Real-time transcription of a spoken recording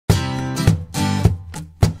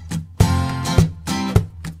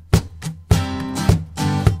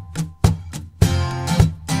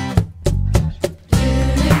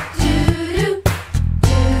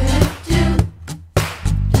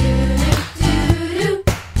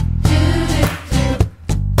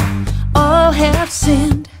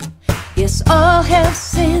all have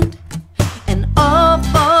sinned and all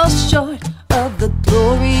fall short of the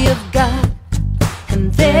glory of God.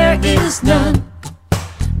 And there is none,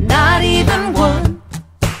 not even one,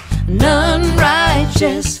 none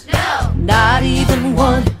righteous, no, not even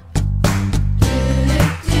one.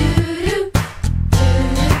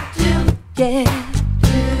 Yeah.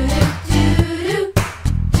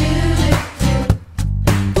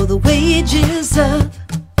 For the wages of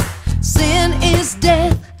sin is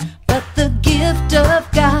death, but the gift of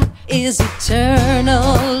God is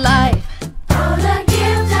eternal life. Oh, the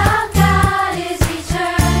gift of God is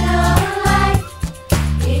eternal life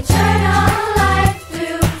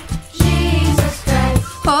through Jesus Christ.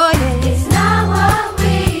 Oh yeah. It's not what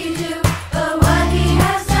we do, but what He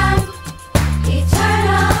has done.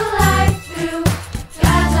 Eternal life through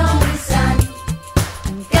God's only Son.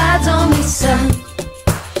 God's only Son,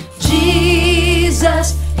 Jesus,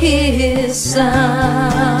 His Son.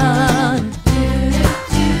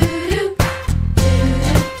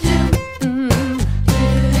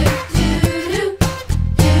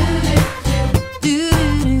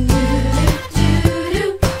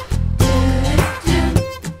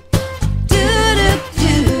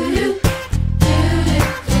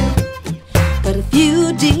 But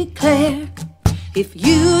if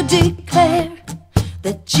you declare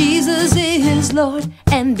that Jesus is Lord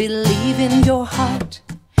and believe in your heart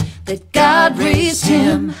that God raised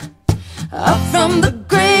Him up from the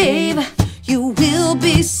grave, you will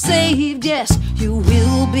be saved. Yes, you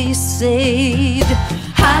will be saved.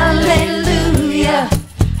 Hallelujah,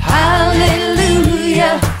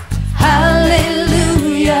 hallelujah,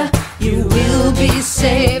 hallelujah. You will be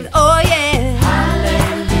saved. Oh yeah.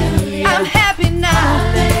 Hallelujah. I'm happy now.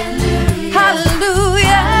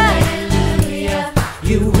 Hallelujah. Hallelujah.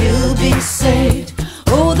 You will be saved.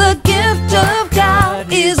 Oh, the gift of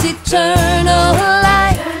God is eternal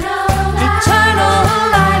life. Eternal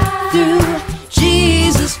life through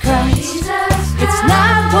Jesus Christ. It's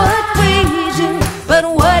not what we do, but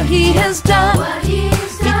what He has done.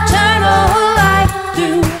 Eternal life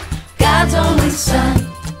through God's only Son.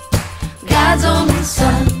 God's only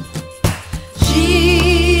Son,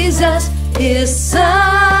 Jesus, His Son.